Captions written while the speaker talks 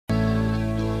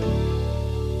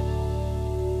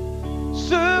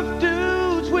of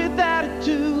dudes with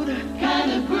attitude,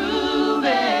 Kinda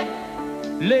groovy.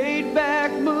 laid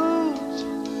back moods,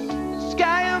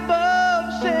 sky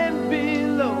above, sand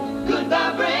below, Good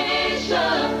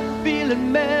vibration.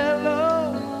 feeling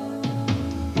mellow.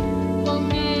 Won't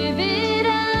give it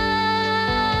up.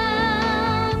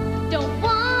 Don't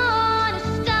wanna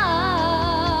stop.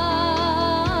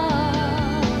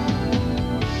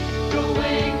 Don't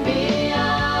wake me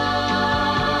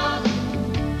up.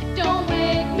 Don't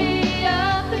wake me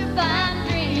up if I'm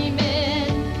dreaming.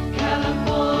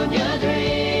 California Let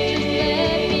dream.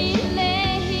 me lay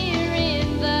here in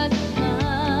the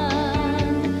sun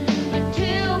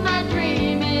until my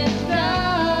dream is done.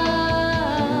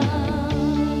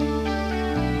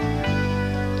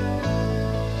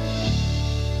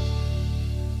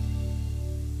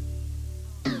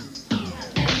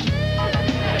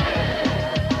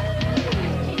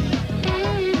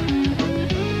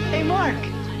 Hey, Mark.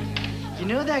 You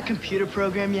know that computer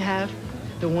program you have?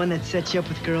 The one that sets you up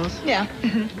with girls? Yeah.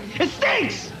 It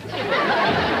stinks!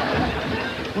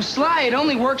 Well, Sly, it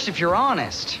only works if you're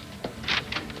honest.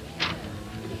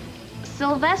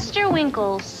 Sylvester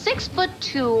Winkle,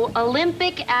 6'2",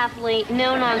 Olympic athlete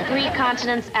known on 3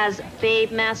 continents as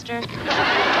Babe Master.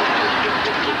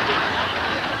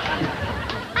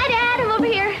 Hi, Dad. I'm over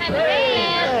here.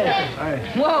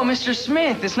 Whoa, Mr.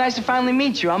 Smith, it's nice to finally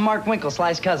meet you. I'm Mark Winkle,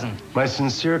 Sly's cousin. My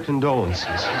sincere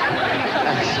condolences.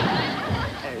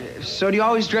 So do you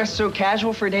always dress so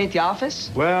casual for a day at the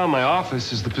office? Well, my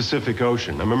office is the Pacific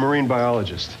Ocean. I'm a marine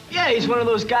biologist. Yeah, he's one of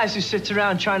those guys who sits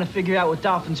around trying to figure out what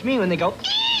dolphins mean when they go.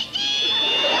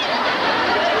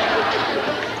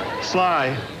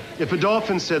 Sly, if a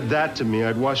dolphin said that to me,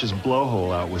 I'd wash his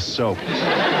blowhole out with soap.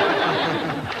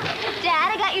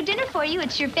 Dad, I got your dinner for you.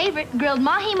 It's your favorite, grilled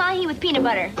mahi-mahi with peanut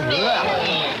butter.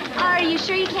 Are you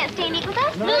sure you can't stay and eat with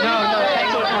us? No,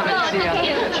 thanks for coming. See ya.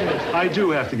 Okay. I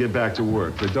do have to get back to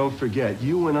work, but don't forget,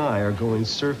 you and I are going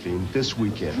surfing this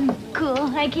weekend.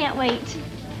 Cool. I can't wait.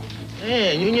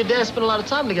 Hey, you and your dad spend a lot of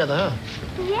time together, huh?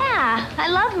 Yeah, I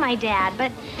love my dad,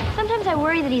 but sometimes I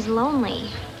worry that he's lonely.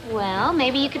 Well,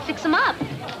 maybe you could fix him up.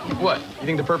 What? You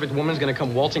think the perfect woman's gonna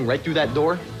come waltzing right through that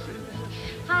door?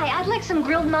 Hi, I'd like some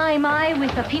grilled mahi-mahi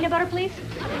with a peanut butter, please.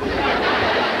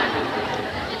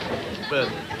 But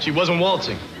she wasn't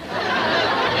waltzing.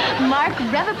 Mark,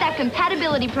 rev up that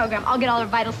compatibility program. I'll get all our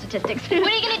vital statistics. What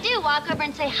are you gonna do? Walk over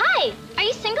and say, hi, are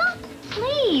you single?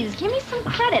 Please, give me some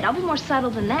credit. I'll be more subtle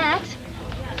than that.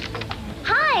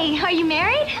 Hi, are you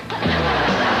married?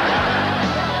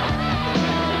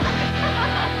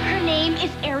 Her name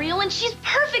is Ariel, and she's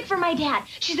perfect for my dad.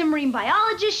 She's a marine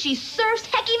biologist, she surfs.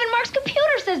 Heck, even Mark's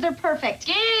computer says they're perfect.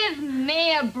 Give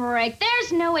me a break.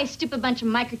 There's no way stupid bunch of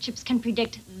microchips can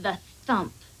predict the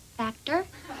thump factor.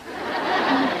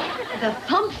 The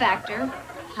thump factor?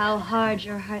 How hard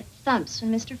your heart thumps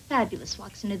when Mr. Fabulous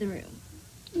walks into the room.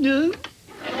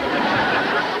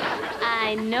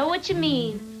 I know what you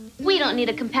mean. We don't need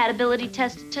a compatibility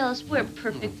test to tell us we're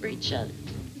perfect for each other.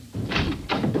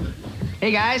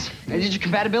 Hey, guys, I did your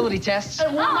compatibility tests.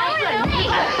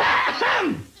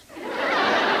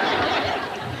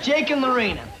 Jake and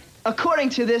Lorena, according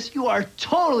to this, you are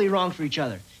totally wrong for each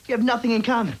other. You have nothing in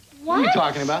common. What are you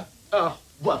talking about?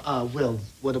 Will,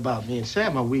 what about me and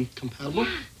Sam? Are we compatible?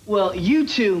 Well, you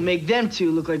two make them two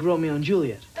look like Romeo and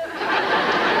Juliet.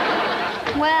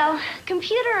 Well,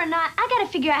 computer or not, I gotta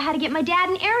figure out how to get my dad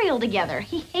and Ariel together.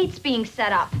 He hates being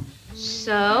set up.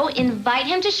 So, invite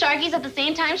him to Sharky's at the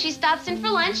same time she stops in for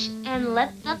lunch, and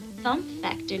let the thump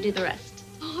factor do the rest.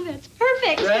 Oh, that's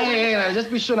perfect. Hey, now,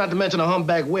 just be sure not to mention a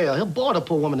humpback whale. He'll bore the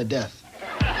poor woman to death.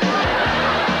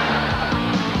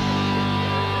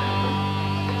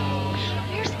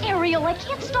 Where's Ariel? I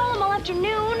can't stall him all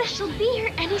afternoon. She'll be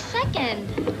here any second.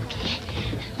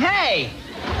 Hey!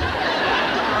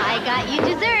 I got you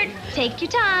dessert. Take your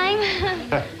time.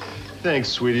 Thanks,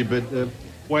 sweetie, but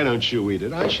why don't you eat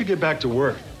it? I should get back to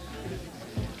work.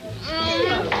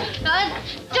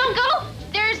 Don't go!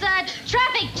 There's a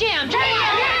traffic jam.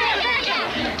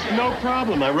 No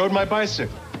problem. I rode my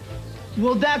bicycle.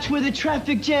 Well, that's where the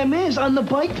traffic jam is, on the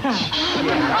bike path. Oh,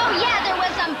 yeah, there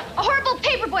was a horrible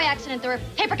paperboy accident. There were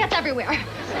paper cuts everywhere.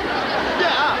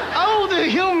 Yeah, oh, the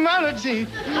humanity.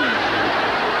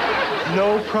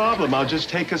 No problem. I'll just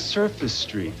take a surface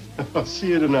street. I'll see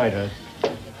you tonight, huh?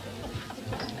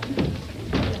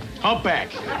 Humpback.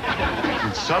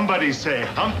 Did somebody say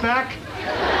humpback?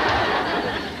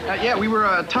 Yeah, we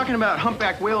were talking about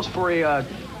humpback whales for a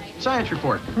science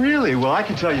report. Really? Well, I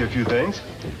can tell you a few things.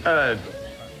 Well,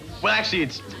 actually,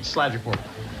 it's Slad's report.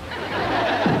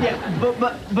 Yeah,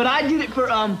 but I did it for,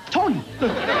 Tony.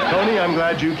 Tony, I'm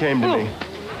glad you came to me.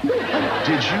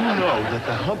 Did you know that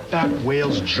the humpback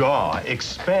whale's jaw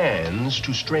expands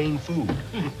to strain food?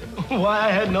 Why,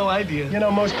 I had no idea. You know,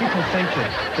 most people think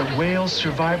that whales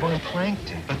survive on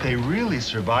plankton, but they really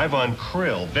survive on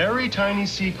krill, very tiny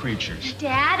sea creatures.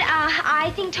 Dad,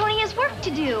 I think Tony has work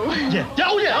to do. Yeah.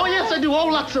 Oh, yes, I do. Oh,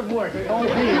 lots of work. Oh,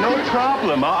 hey, no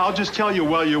problem. I'll just tell you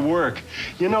while you work.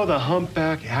 You know, the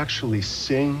humpback actually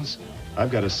sings. I've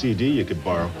got a CD you could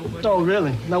borrow. Oh,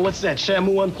 really? Now, what's that,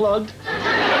 Shamu Unplugged?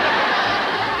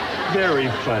 Very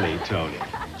funny, Tony.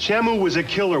 Shamu was a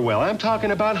killer whale. I'm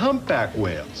talking about humpback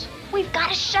whales. We've got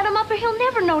to shut him up or he'll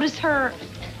never notice her.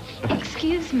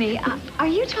 Excuse me, are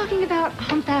you talking about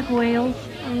humpback whales?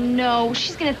 No,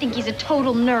 she's going to think he's a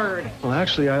total nerd. Well,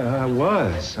 actually, I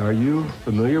was. Are you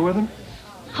familiar with him?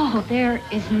 Oh, there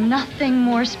is nothing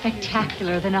more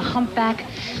spectacular than a humpback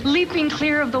leaping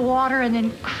clear of the water and then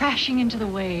crashing into the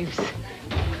waves.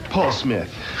 Paul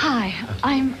Smith. Hi,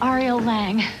 I'm Ariel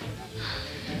Lang.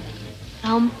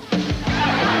 Hi,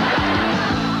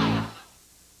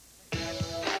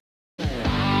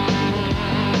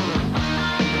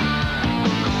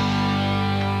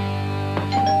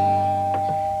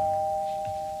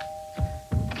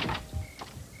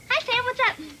 Sam, what's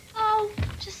up? Oh,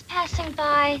 just passing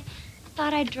by.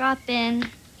 Thought I'd drop in.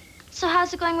 So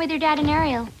how's it going with your dad and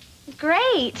Ariel?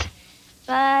 Great.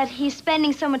 But he's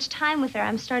spending so much time with her,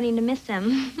 I'm starting to miss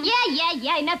him. Yeah.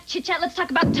 Enough chit-chat. Let's talk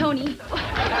about Tony.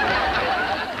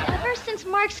 Ever since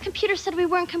Mark's computer said we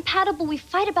weren't compatible, we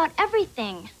fight about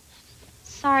everything.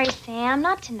 Sorry, Sam,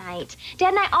 not tonight. Dad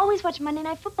and I always watch Monday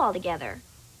Night Football together.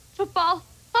 Football?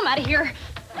 I'm out of here.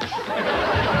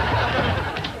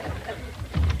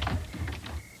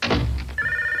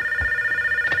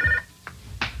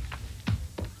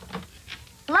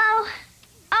 Hello?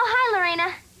 Oh, hi,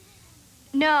 Lorena.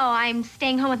 No, I'm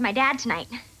staying home with my dad tonight.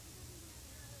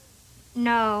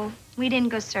 No, we didn't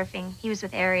go surfing. He was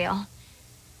with Ariel.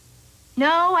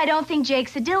 No, I don't think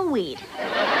Jake's a dillweed.